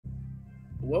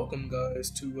Welcome, guys,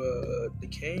 to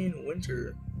Decaying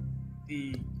Winter,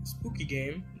 the spooky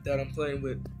game that I'm playing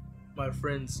with my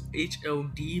friends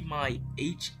HLD, my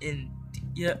HN,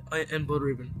 yeah, and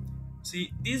Bloodraven.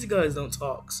 See, these guys don't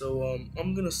talk, so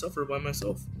I'm gonna suffer by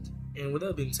myself. And with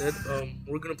that being said,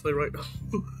 we're gonna play right now.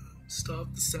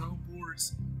 Stop the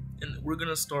soundboards, and we're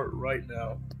gonna start right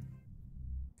now.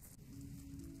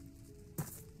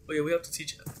 Oh yeah, we have to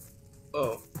teach.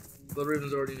 Oh,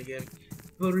 Bloodraven's already in the game.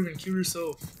 Bloodraven, kill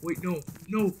yourself. Wait, no,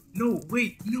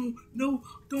 wait, no,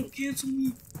 don't cancel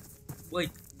me.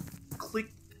 Like,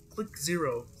 click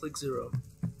zero, click zero.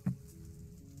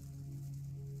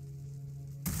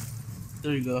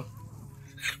 There you go.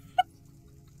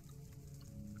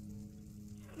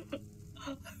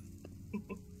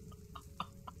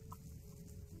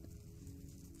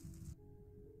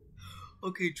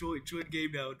 Okay, join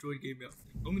game now, join game now.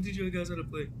 I'm gonna teach you guys how to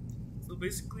play. So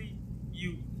basically,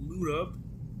 you loot up,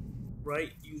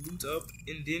 right? You loot up,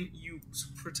 and then you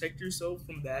protect yourself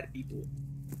from bad people,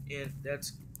 and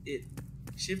that's it.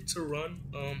 Shift to run.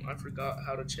 I forgot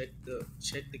how to check the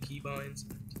keybinds,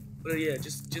 but yeah,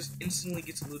 just instantly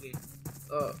get to looting.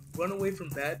 Run away from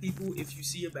bad people. If you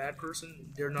see a bad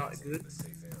person, they're not good.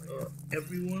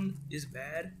 Everyone is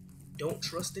bad. Don't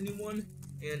trust anyone,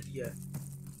 and yeah.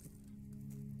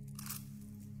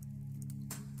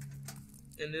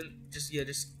 And then just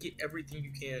get everything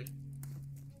you can.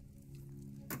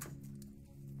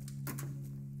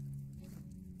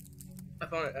 I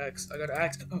found an axe. I got an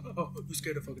axe. Oh, you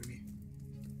scared the fuck out of me.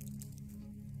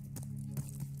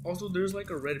 Also, there's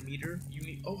like a red meter. You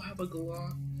need. Oh, have a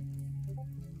Glock.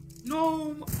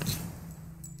 No.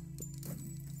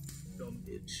 Dumb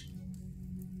bitch.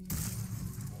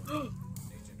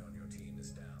 Agent on your team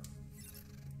is down.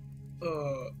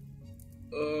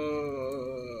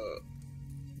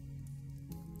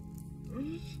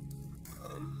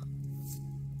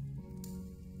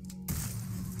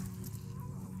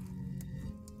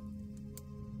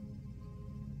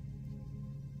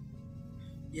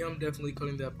 Yeah, I'm definitely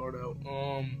cutting that part out.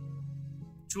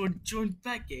 Join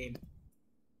that game.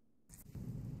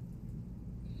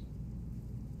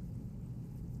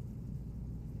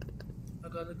 I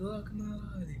got a Glock now.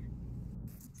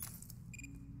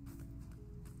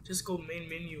 Just go main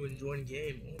menu and join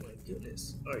game. Oh my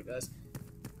goodness. Alright, guys.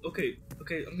 Okay, I'm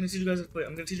gonna teach you guys how to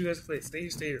play. Stay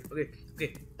here. Okay.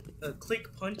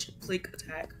 Click punch, click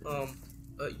attack.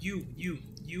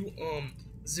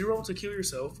 Zero to kill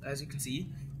yourself, as you can see.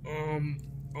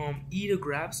 E to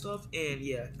grab stuff, and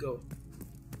yeah, go.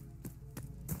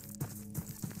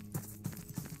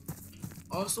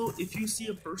 Also, if you see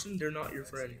a person, they're not your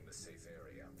friend.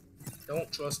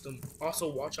 Don't trust them. Also,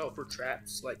 watch out for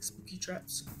traps, like spooky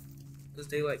traps, because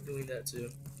they like doing that too.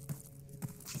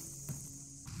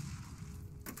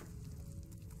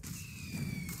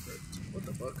 What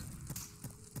the fuck?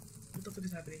 What the fuck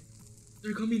is happening?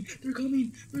 They're coming!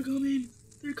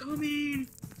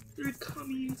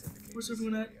 Where's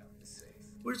everyone at?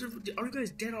 Are you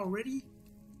guys dead already?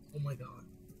 Oh my god.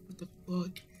 What the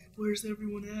fuck? Where's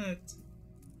everyone at?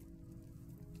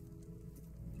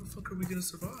 How the fuck are we gonna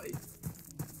survive?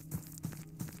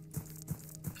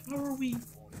 How are we?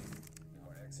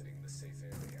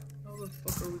 How the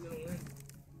fuck are we gonna win?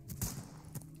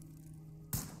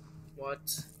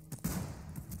 What?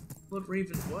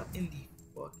 Bloodraven, what in the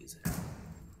fuck is happening?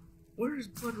 Where is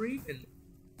Bloodraven?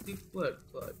 Blood.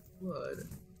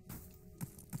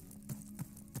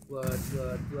 My bad.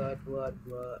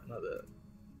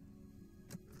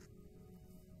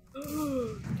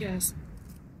 Gas.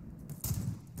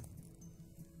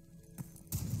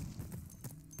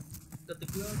 Got the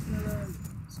Glock.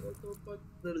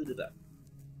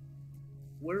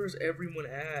 Where is everyone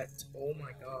at? Oh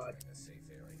my god.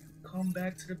 Come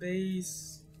back to the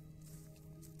base.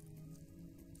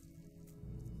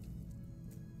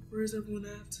 Where is everyone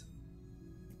at?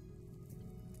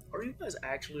 Are you guys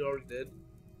actually already dead?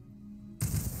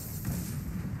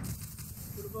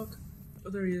 What the fuck? Oh,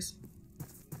 there he is.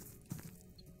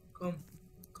 Come.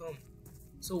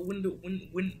 So when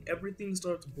everything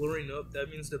starts blurring up, that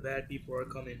means the bad people are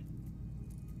coming.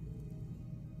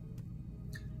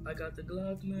 I got the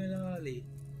Glock Malali.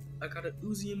 I got a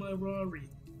Uzi in my Rari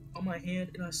on my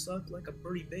hand, and I suck like a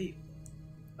birdie babe.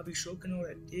 I be stroking all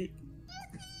that dick.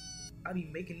 I be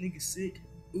making niggas sick.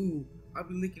 Ooh, I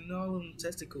be licking all of them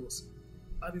testicles.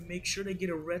 I be make sure they get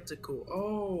a reticle.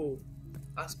 Oh,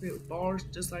 I spit bars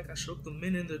just like I shook the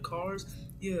men in the cars.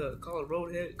 Yeah, call it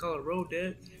road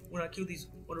dead. When I kill these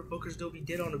motherfuckers, they'll be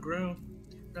dead on the ground.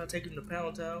 And I'll take them to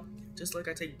Pound Town, just like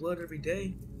I take blood every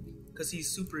day. Cause he's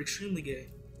super extremely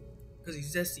gay. Cause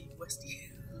he's zesty,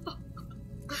 westy.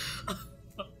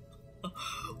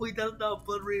 Wait, that's not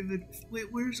Blood Raven.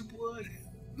 Wait, where's blood?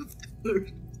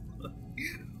 Where's blood?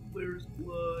 Where's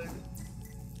blood?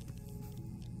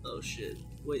 Oh shit.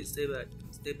 Wait, stay back.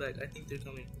 Stay back. I think they're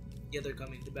coming. Yeah, they're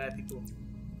coming. The bad people.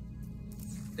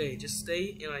 Okay, just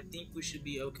stay, and I think we should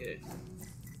be okay.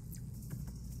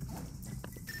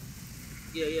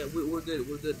 Yeah, we're good.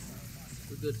 We're good.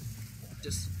 We're good.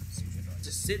 Just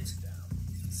sit.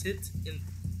 Sit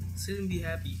and be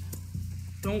happy.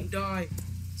 Don't die.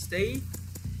 Stay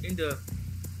in the.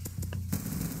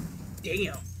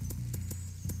 Damn.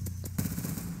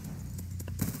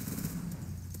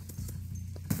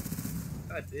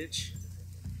 God, bitch.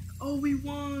 Oh, we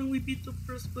won. We beat the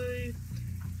first wave.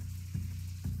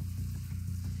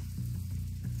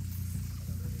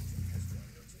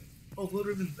 Oh, Blood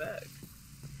Raven's back.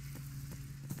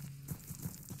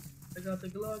 I got the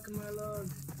Glock in my log.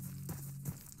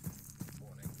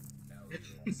 Warning. Now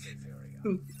leaving the safe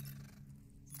area.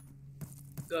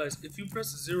 Guys, if you press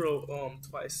 0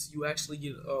 twice, you actually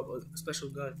get a special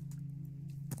gun.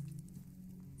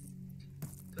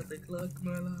 Got the Glock in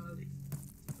my lolly.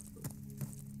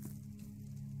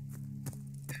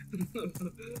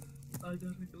 I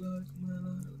got a Glock in my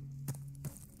lolly.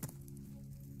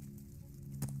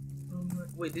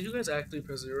 Wait, did you guys actually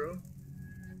press 0?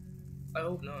 I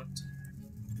hope not.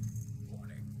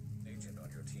 Warning. Agent on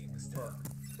your team is down.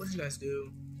 What did you guys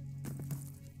do?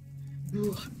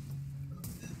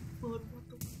 Blood, what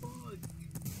the fuck?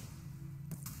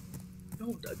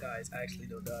 Don't die, guys. Actually,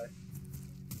 don't die.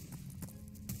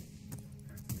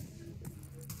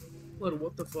 Blood,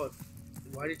 what the fuck?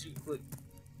 Why did you click?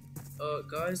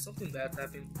 Guys, something bad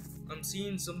happened. I'm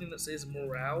seeing something that says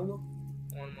morale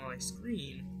on my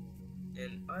screen,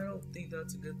 and I don't think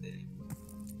that's a good thing.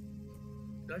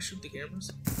 Did I shoot the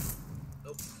cameras?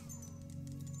 Nope.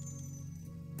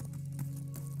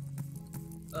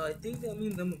 I think that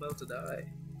means I'm about to die.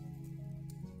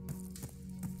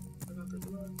 I got the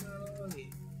Glock already.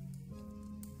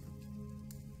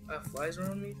 I have flies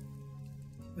around me.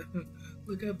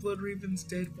 Look at Blood Raven's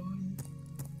dead body.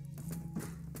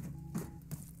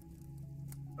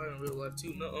 In real life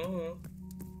too. Nuh-uh.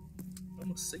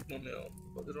 I'm a Sigma male.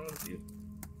 What is wrong with you?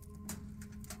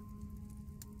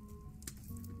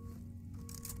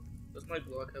 Does my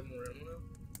Glock have more ammo now?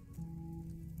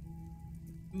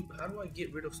 Dude, how do I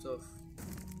get rid of stuff?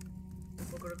 What the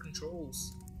fuck are the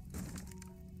controls?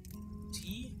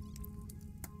 T?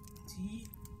 T?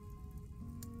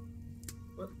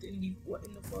 What in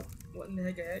the fuck? What in the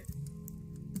heck?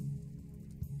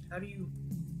 How do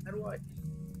I?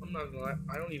 I'm not gonna lie,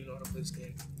 I don't even know how to play this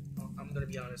game. I'm gonna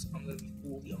be honest. I'm gonna be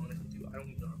fully honest with you. I don't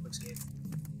even know how to play this game.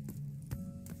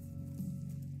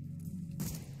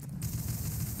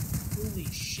 Holy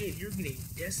shit, you're getting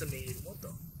decimated. What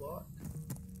the fuck?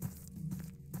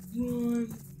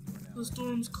 Run! The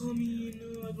storm's coming.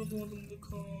 I don't want them to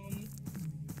come.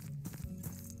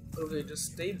 Okay,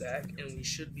 just stay back and we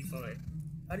should be fine.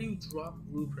 How do you drop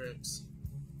blueprints?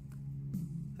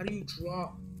 How do you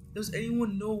drop? Does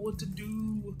anyone know what to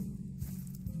do?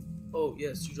 Oh,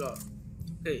 yes, you drop.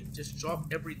 Okay, just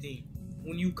drop everything.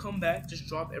 When you come back, just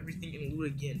drop everything and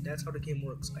loot again. That's how the game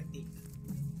works, I think.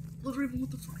 Blood Raven,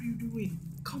 what the fuck are you doing?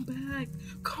 Come back!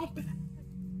 Come back!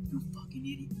 You fucking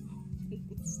idiot.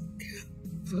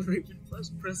 Blood Raven,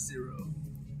 press 0.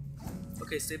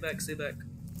 Okay, stay back, stay back.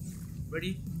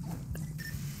 Ready?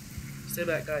 Stay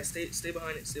back, guys. Stay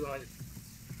behind it, stay behind it.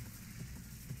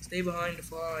 Stay behind the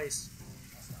flies.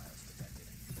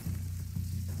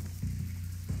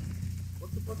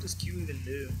 What does Q even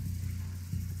do?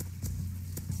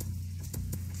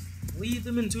 Lead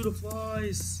them into the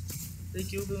flies. They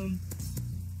killed them.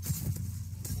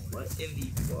 What in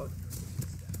the fuck?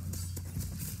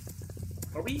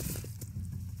 Are we?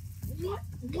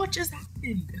 What just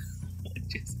happened? What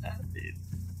just happened?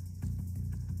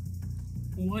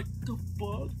 What the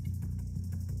fuck?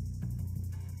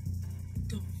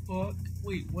 The fuck?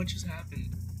 Wait, what just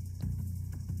happened?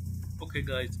 Okay,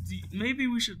 guys, maybe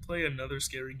we should play another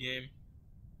scary game.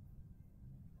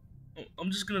 I'm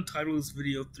just gonna title this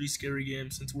video 3 scary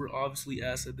games since we're obviously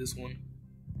ass at this one.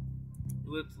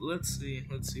 Let's see.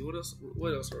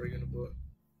 What else are we gonna play?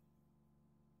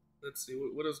 Let's see.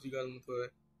 What else do you got in the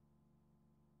play?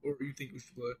 Or you think we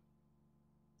should play?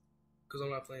 Cause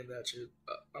I'm not playing that shit.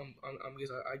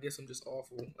 I guess I'm just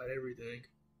awful at everything.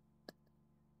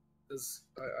 Cause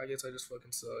I guess I just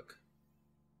fucking suck.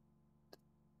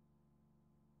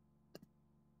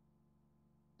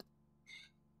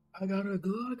 I got a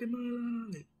Glock in my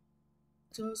line.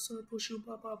 Just push you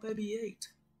papa baby 8.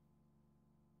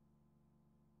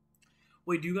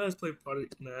 Wait, do you guys play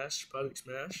Project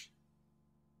Smash?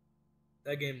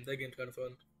 That game's kind of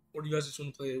fun. Or do you guys just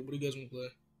want to play? What do you guys want to play?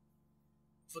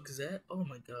 Fuck is that? Oh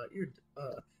my god, you're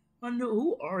I know.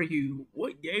 Who are you?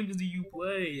 What games do you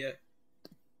play?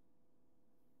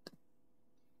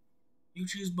 You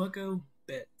choose Bucko?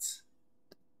 Bet.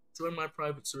 Join my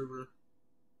private server.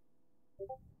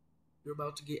 You're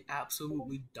about to get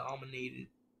absolutely dominated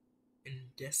and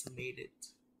decimated.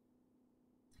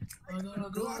 I got a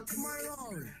Glock in my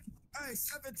lolly. Hey,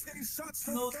 17 shots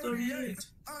from 38.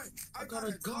 I got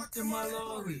a Glock in my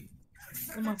lolly.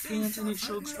 And my pants and it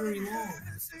chokes very long.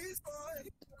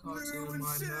 Cock's in my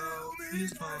mouth,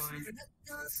 he's fine.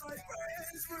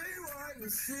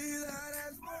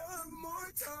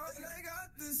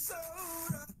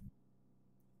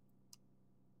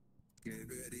 Get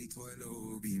ready for it,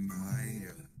 be my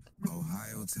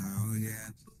Ohio town, yeah.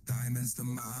 Diamonds to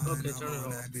mine. Okay, turn it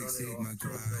off.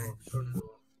 Turn it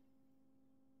off.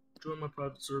 Join my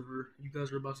private server. You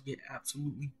guys are about to get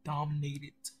absolutely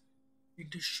dominated and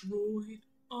destroyed.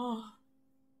 Oh,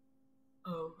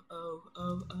 ooh, oh.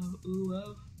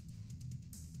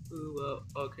 Ooh, oh.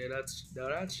 Okay, that's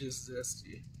just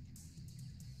zesty.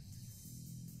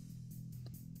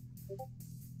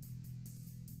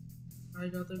 I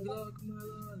got the Glock in my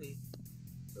lolly.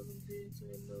 17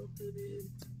 and no it.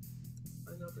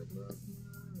 I got the Glock in my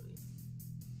lolly.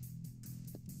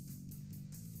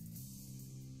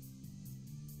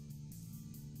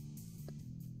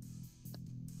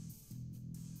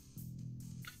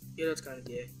 Yeah, that's kind of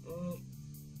gay.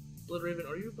 Blood Raven,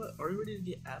 are you ready to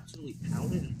get absolutely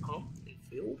pounded and pumped and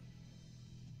filled?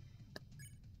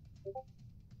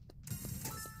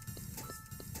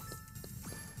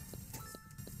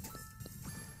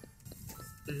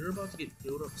 You're about to get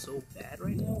filled up so bad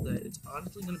right now that it's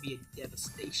honestly going to be a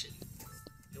devastation.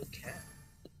 No cap.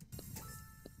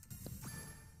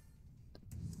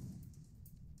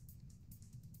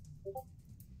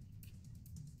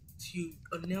 To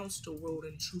announce the world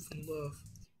in truth and love,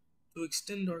 to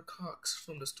extend our cocks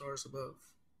from the stars above.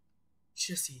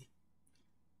 Jesse,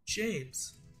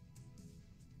 James,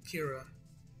 Kira.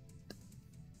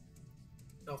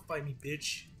 Now fight me,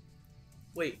 bitch.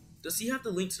 Wait, does he have the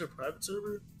link to the private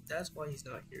server? That's why he's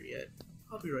not here yet.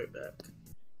 I'll be right back.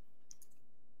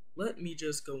 Let me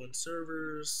just go in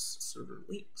servers, server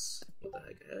links. What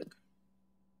the heck?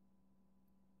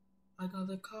 I got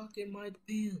the cock in my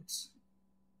pants.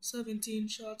 17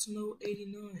 shots, no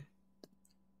 89.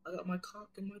 I got my cock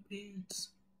in my pants.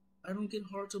 I don't get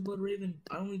hard to Blood Raven.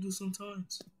 I only do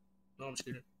sometimes. No, I'm just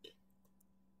kidding.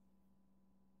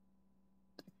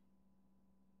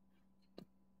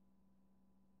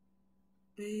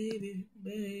 Baby,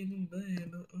 baby,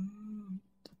 baby,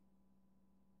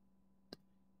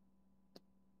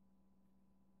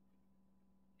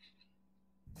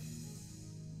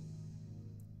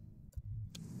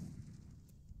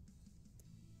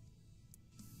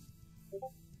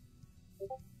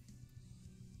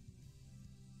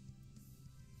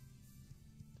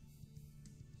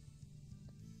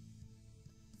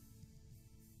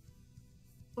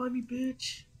 Find me,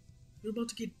 bitch. You're about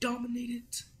to get dominated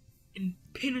and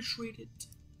penetrated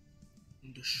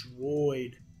and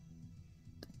destroyed.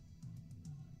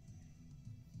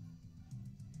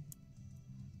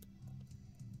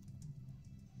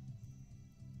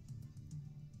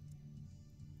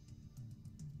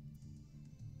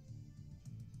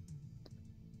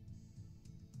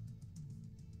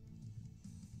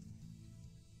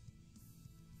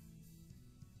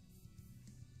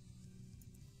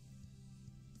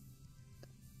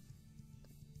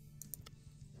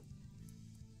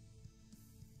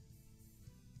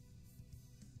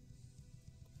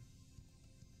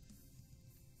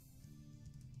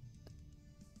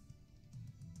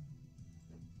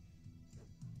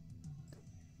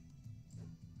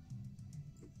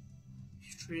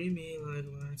 Treat me like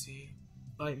Lancy.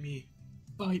 Bite me,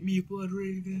 Blood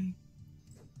Raven.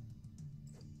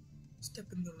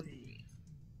 Step in the ring.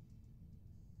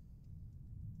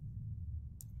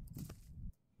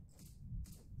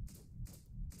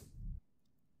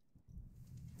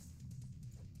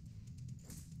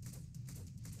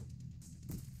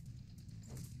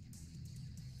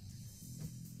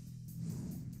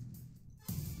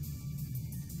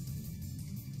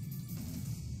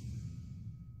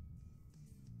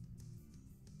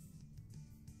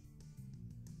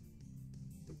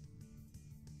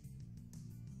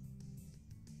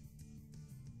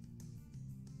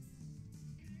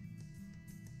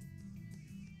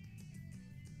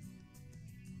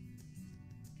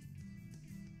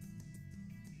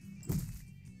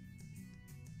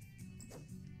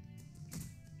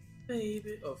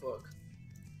 Baby. Oh, fuck.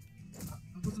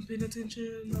 I wasn't paying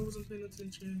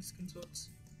attention. Skin sucks.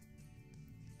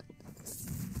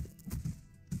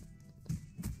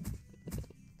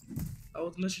 I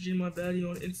was messaging my baddie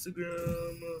on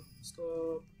Instagram.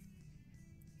 Stop.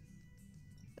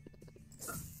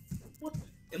 What?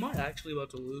 Am I actually about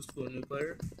to lose to a new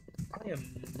player? I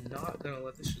am not gonna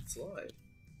let this shit slide.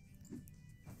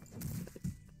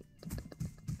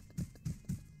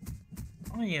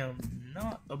 I am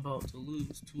not about to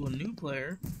lose to a new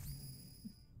player.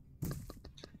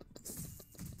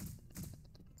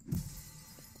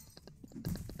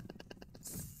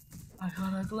 I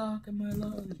got a Glock in my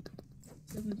lolly.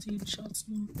 17 shots,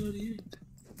 no 38.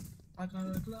 I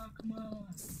got a Glock in my lolly.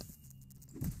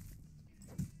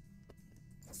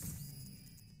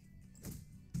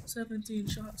 17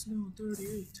 shots, no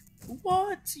 38.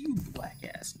 What? You black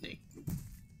ass nigga.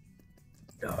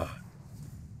 Duh.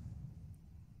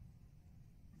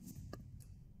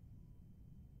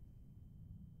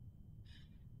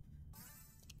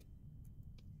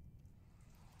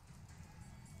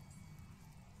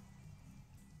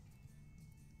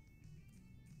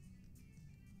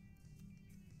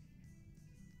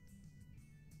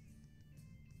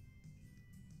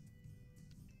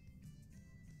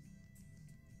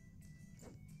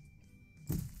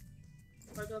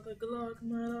 I got the Glock in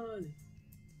my lolly.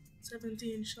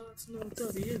 17 shots, no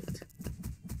 38.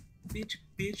 Bitch,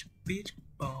 bitch, bitch.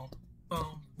 Boom,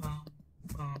 boom, boom,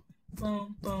 boom,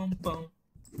 boom, boom, boom.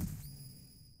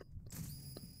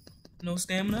 No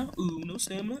stamina, ooh, no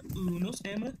stamina, ooh, no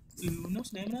stamina, ooh, no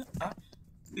stamina, ah,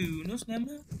 ooh, no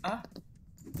stamina, ah,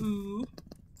 ooh,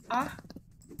 ah,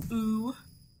 ooh.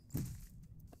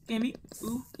 Gimme,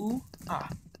 ooh, ooh, ah,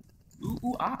 ooh,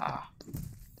 ooh, ah, ah.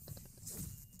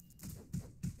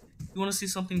 You wanna see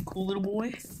something cool, little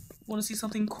boy? Wanna see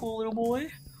something cool, little boy?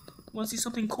 Wanna see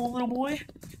something cool, little boy?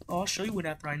 Oh, I'll show you what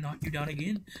after I knock you down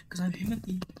again. Cause I'm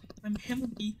Timothy. I'm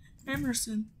Timothy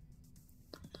Emerson.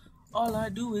 All I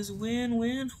do is win,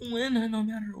 win, win, no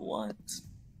matter what.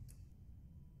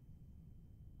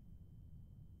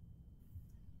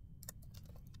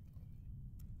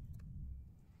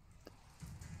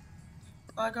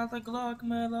 I got the Glock,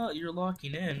 man. You're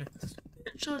locking in.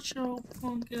 Shut your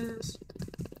punk ass.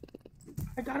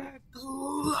 I got a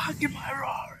Glock in my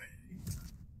Rari.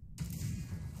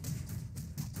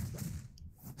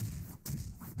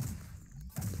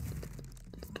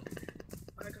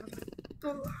 I got a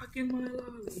Glock in my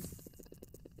lolly.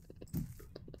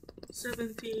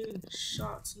 17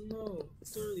 shots, no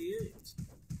 38.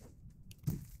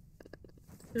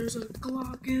 There's a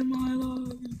Glock in my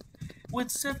lolly with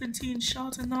 17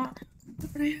 shots and not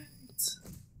 38.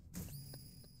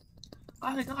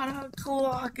 I got a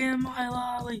Glock in my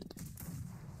lolly.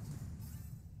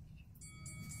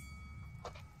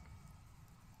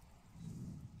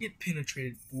 Get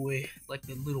penetrated, boy, like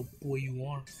the little boy you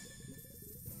are.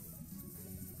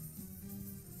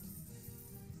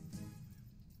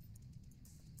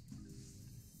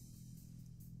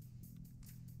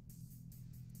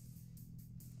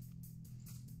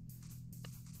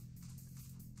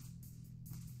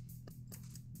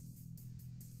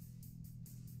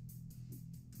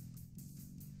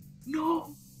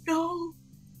 No, no.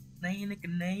 This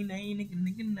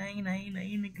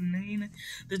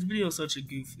video is such a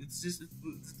goof. It's just,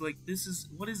 it's like, this is,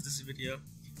 what is this video?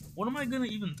 What am I gonna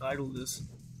even title this?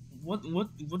 What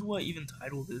do I even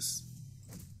title this?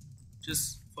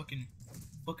 Just fucking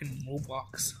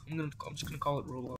Roblox. I'm just gonna call it Roblox.